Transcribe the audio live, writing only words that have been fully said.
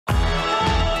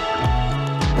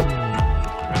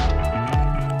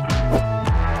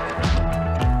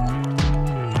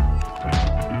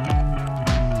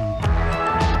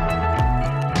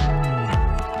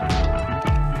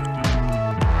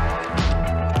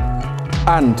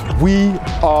And we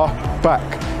are back.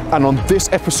 And on this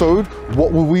episode,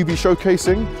 what will we be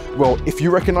showcasing? Well, if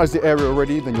you recognize the area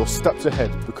already, then you're steps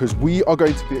ahead, because we are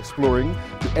going to be exploring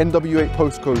the NW8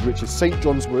 postcode, which is St.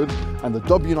 John's Wood, and the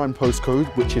W9 postcode,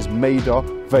 which is Maida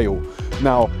Vale.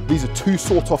 Now, these are two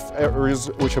sort-of areas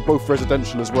which are both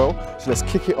residential as well. So let's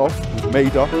kick it off with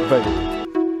Maida Vale.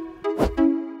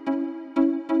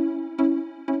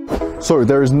 So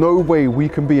there is no way we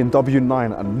can be in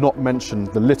W9 and not mention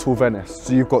the Little Venice.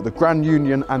 So you've got the Grand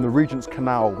Union and the Regent's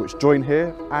Canal which join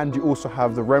here, and you also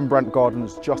have the Rembrandt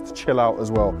Gardens just to chill out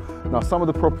as well. Now some of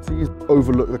the properties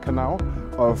overlook the canal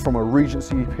from a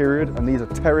Regency period, and these are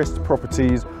terraced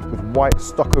properties with white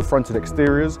stucco fronted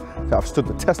exteriors that have stood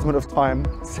the testament of time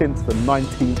since the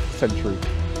 19th century.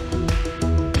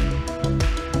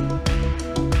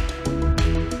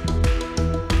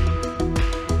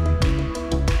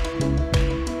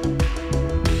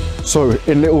 So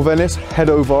in Little Venice, head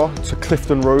over to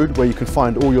Clifton Road where you can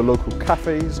find all your local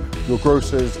cafes, your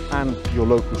grocers and your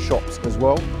local shops as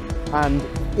well. And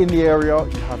in the area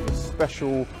you have the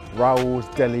special Raoul's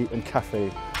Deli and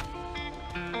Cafe.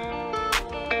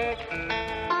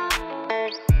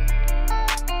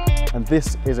 And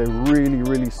this is a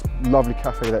really lovely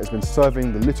cafe that has been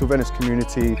serving the Little Venice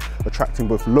community, attracting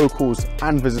both locals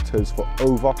and visitors for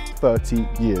over 30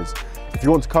 years. If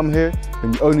you want to come here,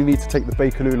 then you only need to take the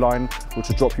Bakerloo line, which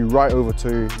will drop you right over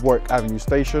to Warwick Avenue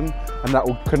Station, and that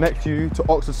will connect you to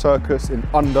Oxford Circus in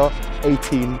under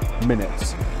 18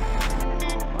 minutes.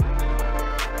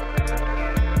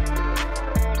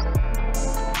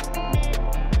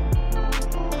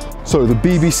 So the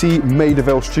BBC Maida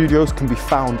Vale studios can be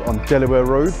found on Delaware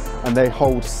Road, and they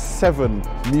hold 7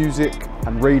 music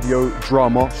and radio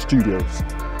drama studios.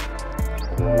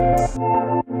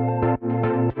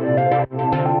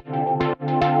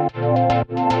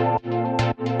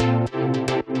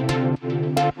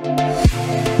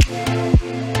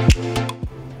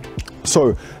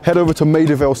 So head over to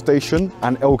Maida Vale Station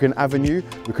and Elgin Avenue,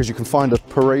 because you can find a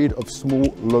parade of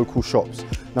small local shops.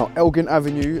 Now Elgin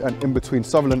Avenue and in between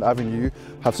Sutherland Avenue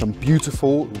have some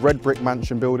beautiful red brick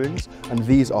mansion buildings, and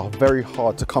these are very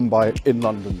hard to come by in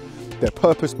London. They're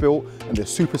purpose built and they're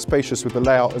super spacious with the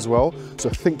layout as well. So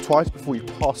think twice before you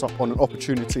pass up on an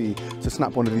opportunity to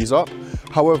snap one of these up.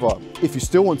 However, if you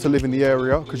still want to live in the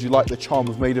area because you like the charm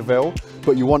of Maida Vale,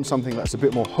 but you want something that's a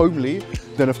bit more homely,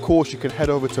 then of course you can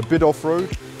head over to Biddulph Road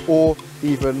or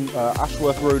even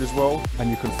Ashworth Road as well,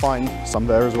 and you can find some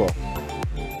there as well.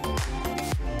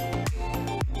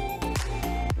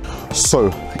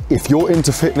 So if you're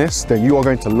into fitness, then you are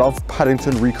going to love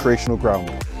Paddington Recreational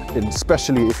Ground,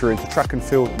 especially if you're into track and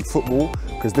field and football,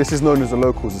 because this is known as the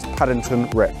locals as Paddington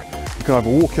Rec. You can either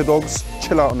walk your dogs,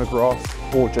 chill out on the grass,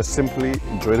 or just simply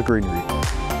enjoy the greenery.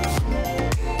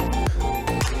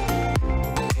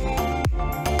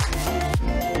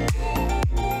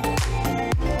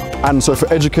 And so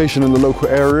for education in the local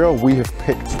area, we have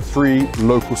picked 3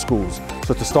 local schools.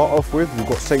 So to start off with, we've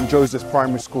got St. Joseph's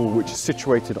Primary School, which is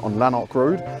situated on Lanark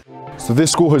Road. So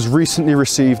this school has recently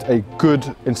received a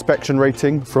good inspection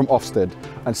rating from Ofsted.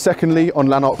 And secondly, on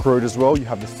Lanark Road as well, you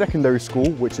have the secondary school,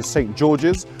 which is St.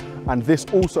 George's. And this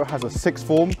also has a 6th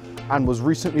form and was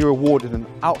recently awarded an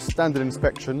outstanding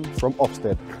inspection from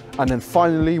Ofsted. And then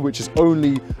finally, which is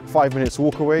only 5 minutes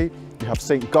walk away, you have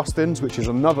St. Gustin's, which is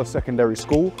another secondary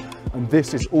school. And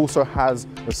this also has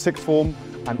a 6th form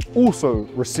and also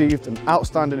received an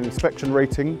outstanding inspection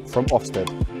rating from Ofsted.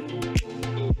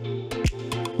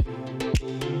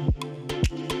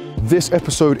 This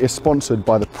episode is sponsored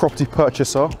by the Property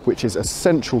Purchaser, which is an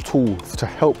essential tool to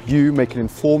help you make an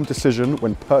informed decision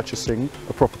when purchasing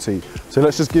a property. So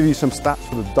let's just give you some stats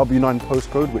for the W9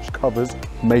 postcode, which covers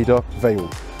Maida Vale.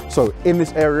 So in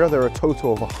this area, there are a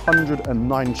total of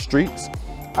 109 streets,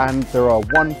 and there are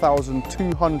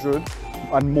 1,200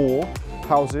 and more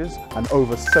houses and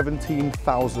over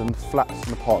 17,000 flats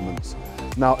and apartments.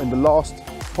 Now, in the last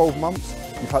 12 months,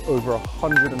 we've had over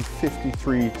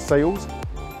 153 sales,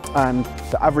 and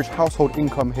the average household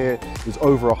income here is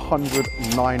over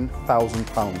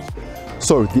 £109,000.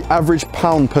 So the average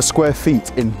pound per square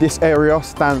feet in this area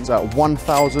stands at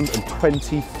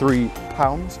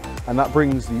 £1,023, and that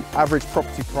brings the average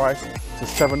property price to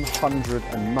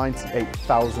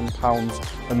 £798,000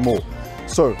 and more.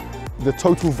 So the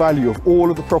total value of all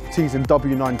of the properties in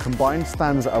W9 combined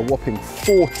stands at a whopping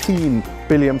 £14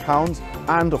 billion.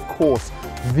 And of course,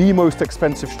 the most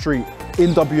expensive street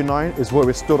in W9 is where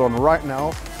we're stood on right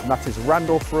now, and that is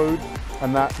Randolph Road,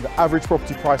 and that the average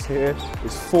property price here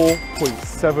is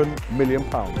 £4.7 million.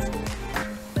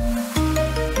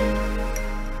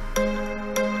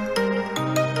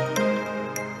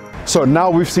 So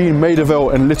now we've seen Maida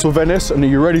Vale and Little Venice, and are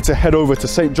you ready to head over to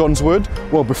St. John's Wood?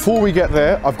 Well, before we get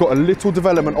there, I've got a little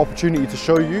development opportunity to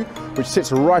show you, which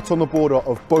sits right on the border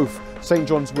of both St.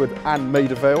 John's Wood and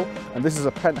Maida Vale, and this is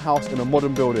a penthouse in a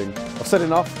modern building. I've said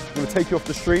enough, I'm going to take you off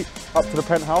the street, up to the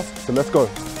penthouse, so let's go.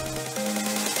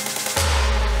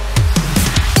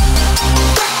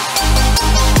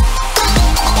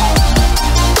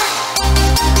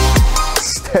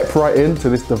 Step right into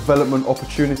this development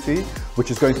opportunity,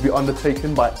 which is going to be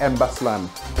undertaken by Embasslan.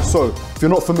 So, if you're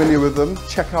not familiar with them,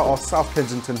 check out our South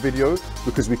Kensington video,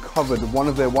 because we covered one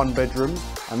of their one bedrooms,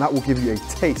 and that will give you a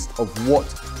taste of what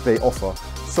they offer.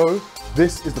 So,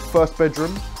 this is the first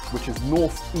bedroom, which is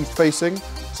north-east facing.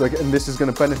 So again, this is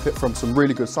going to benefit from some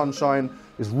really good sunshine.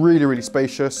 It's really, really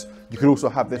spacious. You could also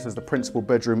have this as the principal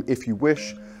bedroom if you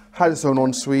wish. Has its own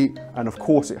ensuite, and of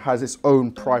course it has its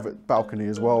own private balcony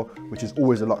as well, which is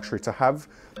always a luxury to have.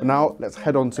 But now let's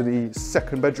head on to the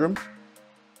second bedroom.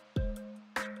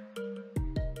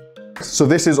 So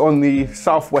this is on the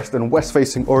southwest and west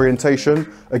facing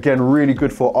orientation. Again, really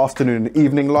good for afternoon and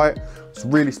evening light. It's a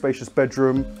really spacious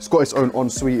bedroom. It's got its own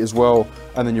ensuite as well.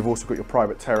 And then you've also got your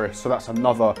private terrace. So that's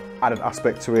another added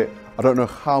aspect to it. I don't know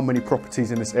how many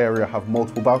properties in this area have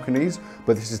multiple balconies,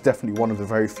 but this is definitely one of the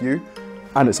very few.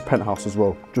 And it's a penthouse as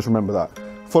well. Just remember that.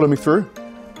 Follow me through.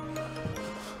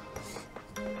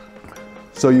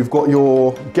 So you've got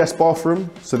your guest bathroom.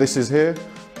 So this is here.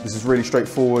 This is really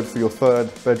straightforward for your third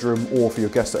bedroom or for your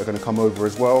guests that are going to come over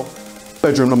as well.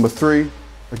 Bedroom number 3,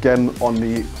 again on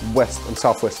the west and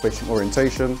southwest facing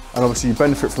orientation. And obviously you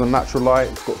benefit from the natural light.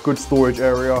 It's got good storage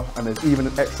area, and there's even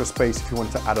an extra space if you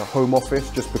wanted to add a home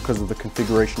office just because of the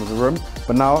configuration of the room.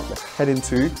 But now let's head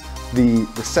into the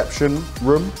reception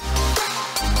room.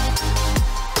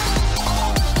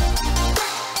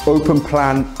 Open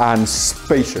plan and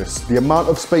spacious. The amount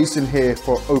of space in here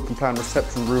for open plan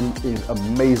reception room is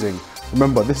amazing.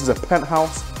 Remember, this is a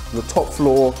penthouse on the top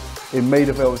floor in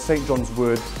Maida Vale St. John's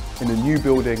Wood, in a new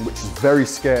building which is very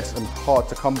scarce and hard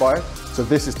to come by. So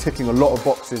this is ticking a lot of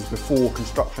boxes before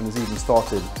construction has even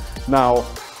started. Now,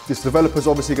 this developer's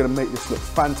obviously going to make this look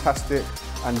fantastic,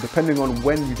 and depending on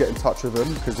when you get in touch with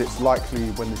them, because it's likely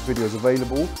when this video is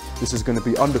available, this is going to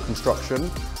be under construction,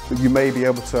 but you may be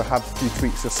able to have a few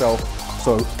tweaks yourself.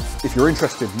 So if you're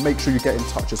interested, make sure you get in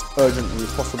touch as urgently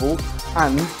as possible.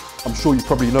 And I'm sure you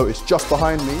probably noticed just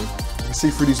behind me, you can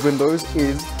see through these windows,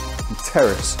 is the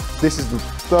terrace. This is the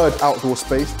third outdoor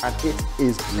space, and it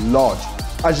is large.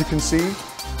 As you can see,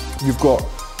 you've got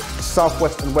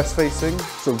southwest and west facing.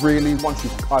 So really, once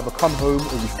you've either come home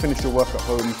or you've finished your work at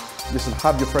home, listen,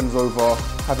 have your friends over,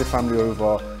 have your family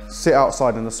over, sit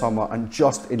outside in the summer and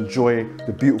just enjoy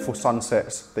the beautiful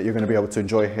sunsets that you're going to be able to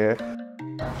enjoy here.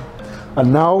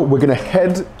 And now we're going to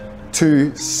head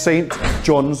to St.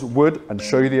 John's Wood and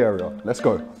show you the area. Let's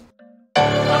go.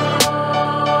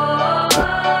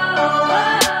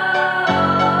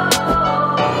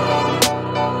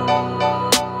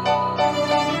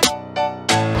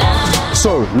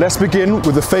 So let's begin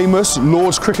with the famous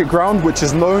Lord's Cricket Ground, which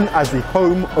is known as the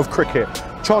home of cricket.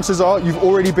 Chances are you've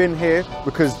already been here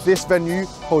because this venue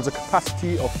holds a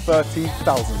capacity of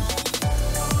 30,000.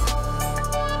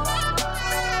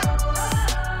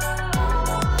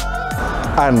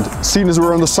 And seeing as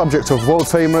we're on the subject of world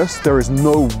famous, there is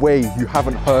no way you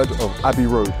haven't heard of Abbey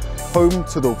Road, home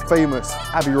to the famous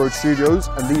Abbey Road Studios,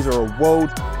 and these are a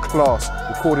world-class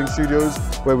recording studios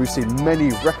where we've seen many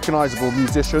recognisable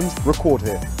musicians record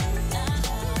here.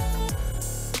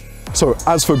 So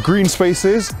as for green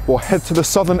spaces, we'll head to the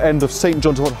southern end of St.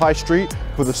 John's Wood High Street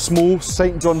for the small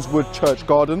St. John's Wood Church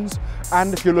Gardens.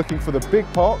 And if you're looking for the big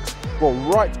parks, well,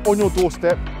 right on your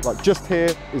doorstep, like just here,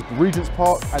 is Regent's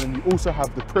Park, and then you also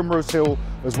have the Primrose Hill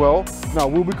as well. Now,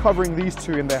 we'll be covering these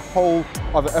two in their whole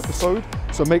other episode,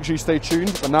 so make sure you stay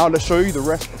tuned. But now let's show you the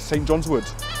rest of St. John's Wood.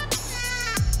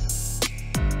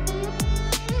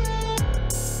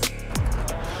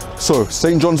 So,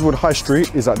 St. John's Wood High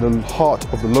Street is at the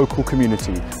heart of the local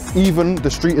community. Even the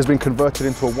street has been converted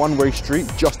into a one-way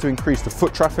street just to increase the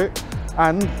foot traffic,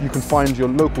 and you can find your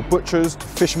local butchers,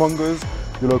 fishmongers,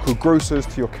 your local grocers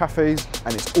to your cafes,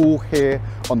 and it's all here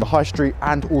on the High Street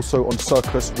and also on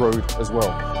Circus Road as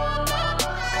well.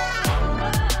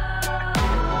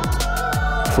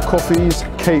 For coffees,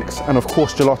 cakes, and of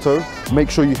course gelato, make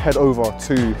sure you head over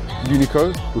to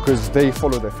Unico because they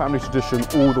follow their family tradition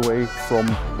all the way from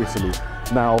Italy.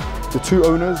 Now, the two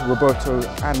owners, Roberto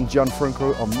and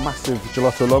Gianfranco, are massive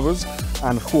gelato lovers.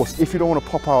 And of course, if you don't want to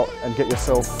pop out and get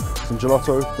yourself some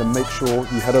gelato, then make sure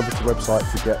you head over to the website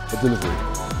to get a delivery.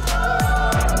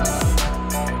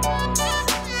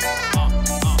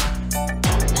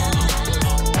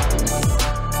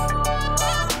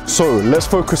 So let's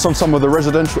focus on some of the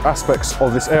residential aspects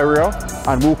of this area,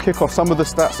 and we'll kick off some of the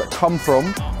stats that come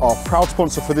from our proud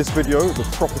sponsor for this video, the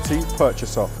Property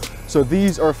Purchaser. So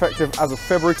these are effective as of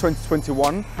February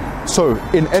 2021. So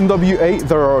in NW8,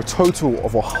 there are a total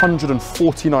of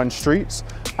 149 streets,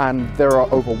 and there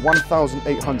are over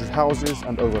 1,800 houses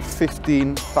and over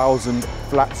 15,000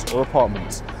 flats or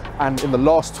apartments. And in the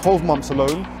last 12 months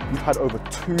alone, we've had over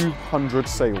 200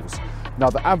 sales. Now,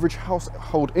 the average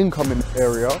household income in the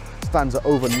area stands at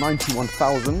over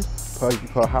 91,000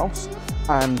 per house.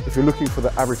 And if you're looking for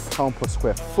the average pound per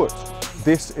square foot,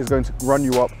 this is going to run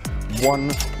you up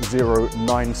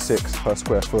 1096 per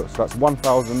square foot. So that's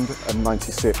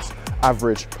 1,096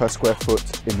 average per square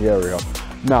foot in the area.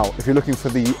 Now, if you're looking for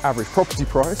the average property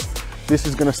price, this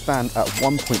is going to stand at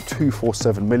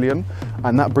 1.247 million,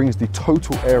 and that brings the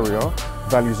total area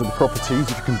values of the properties,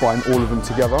 if you combine all of them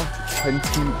together, to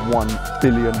 21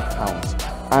 billion pounds.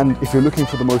 And if you're looking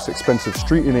for the most expensive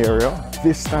street in the area,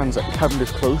 this stands at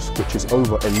Cavendish Close, which is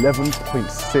over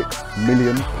 11.6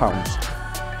 million pounds.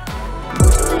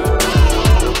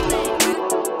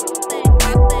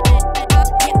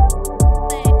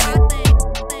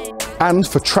 And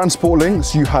for transport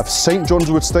links, you have St.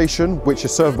 John's Wood Station, which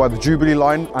is served by the Jubilee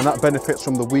line, and that benefits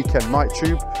from the weekend night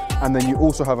tube. And then you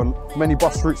also have many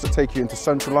bus routes that take you into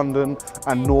central London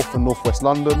and north and northwest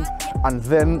London. And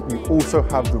then you also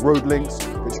have the road links,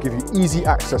 which give you easy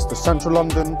access to central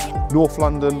London, north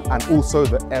London, and also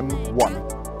the M1.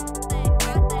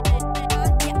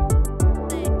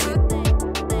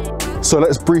 So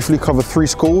let's briefly cover 3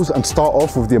 schools and start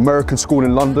off with the American School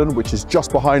in London, which is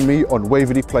just behind me on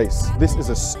Waverley Place. This is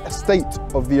a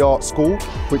state-of-the-art school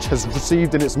which has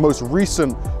received in its most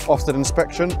recent Ofsted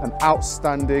inspection an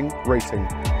outstanding rating.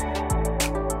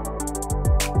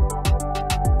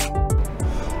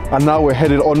 And now we're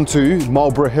headed on to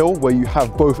Marlborough Hill, where you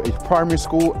have both a primary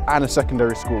school and a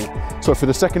secondary school. So for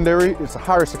the secondary, it's the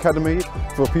Harris Academy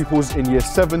for pupils in year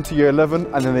 7 to year 11,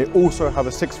 and then they also have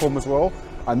a sixth form as well.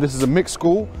 And this is a mixed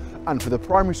school. And for the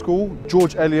primary school,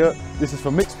 George Eliot, this is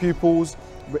for mixed pupils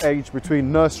aged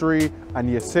between nursery and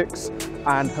year 6,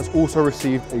 and has also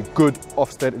received a good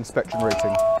Ofsted inspection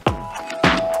rating.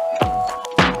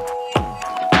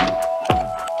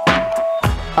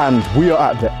 And we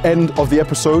are at the end of the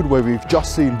episode, where we've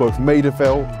just seen both Maida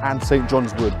Vale and St.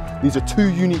 John's Wood. These are 2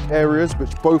 unique areas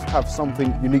which both have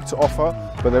something unique to offer,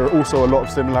 but there are also a lot of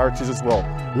similarities as well.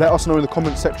 Let us know in the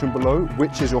comment section below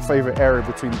which is your favourite area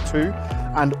between the 2.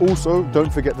 And also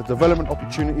don't forget the development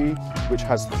opportunity, which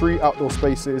has 3 outdoor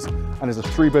spaces and is a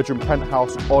 3-bedroom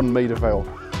penthouse on Maida Vale.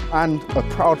 And a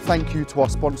proud thank you to our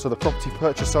sponsor, the Property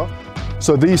Purchaser.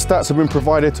 So these stats have been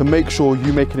provided to make sure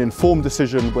you make an informed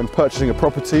decision when purchasing a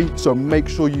property. So make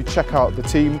sure you check out the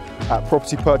team at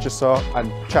Property Purchaser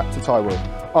and chat to Taiwo.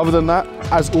 Other than that,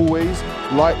 as always,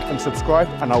 like and subscribe,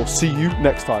 and I will see you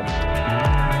next time.